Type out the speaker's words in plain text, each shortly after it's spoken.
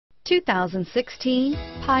2016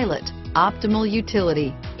 Pilot. Optimal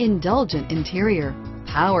utility, indulgent interior,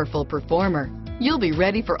 powerful performer. You'll be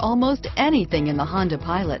ready for almost anything in the Honda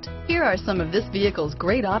Pilot. Here are some of this vehicle's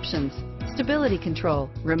great options: stability control,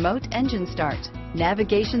 remote engine start,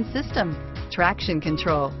 navigation system, traction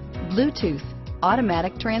control, Bluetooth,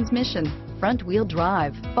 automatic transmission, front wheel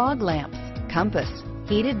drive, fog lamps, compass,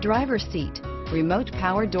 heated driver's seat, remote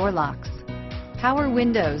power door locks, power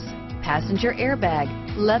windows, passenger airbag,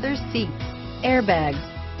 leather seats, airbags,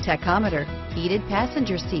 tachometer, heated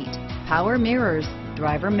passenger seat, power mirrors,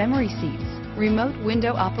 driver memory seats, remote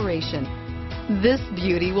window operation. This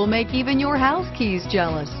beauty will make even your house keys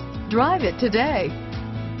jealous. Drive it today.